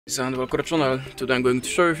And welcome to the channel. Today I'm going to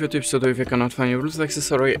show you a few tips to do if you cannot find your Bluetooth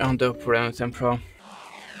accessory on the Oppo Reno10 Pro.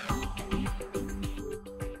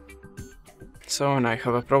 So when I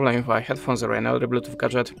have a problem with my headphones or any other Bluetooth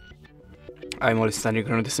gadget, I'm always standing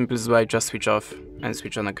around the simplest way, just switch off and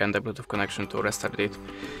switch on again the Bluetooth connection to restart it.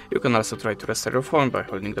 You can also try to restart your phone by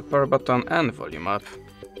holding the power button and volume up.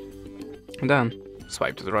 Then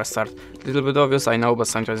swipe to the restart. A little bit obvious, I know, but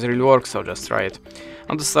sometimes it really works, so just try it.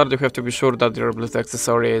 On the start you have to be sure that your Bluetooth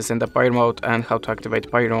accessory is in the pair mode, and how to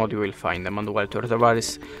activate pair mode you will find the manual to your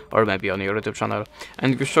device, or maybe on your YouTube channel.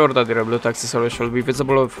 And be sure that your Bluetooth accessory should be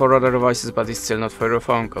visible for other devices but is still not for your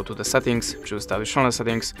phone. Go to the settings, choose the additional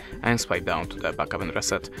settings and swipe down to the backup and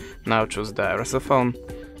reset. Now choose the reset phone,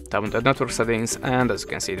 tap on the network settings, and as you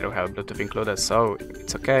can see they have Bluetooth included, so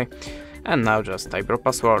it's okay. And now just type your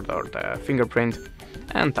password or the fingerprint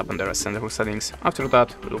and tap on the rest network settings. After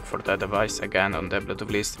that, look for the device again on the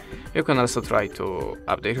Bluetooth list. You can also try to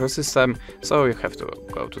update your system, so you have to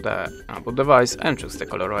go to the boot device and choose the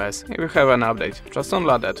ColorOS. If you have an update, just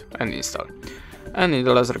download it and install. And in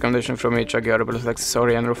the last recommendation from me, check your Bluetooth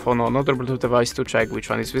accessory and your phone or another Bluetooth device to check which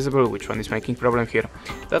one is visible, which one is making problem here.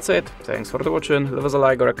 That's it, thanks for watching, leave us a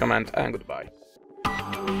like or a comment, and goodbye.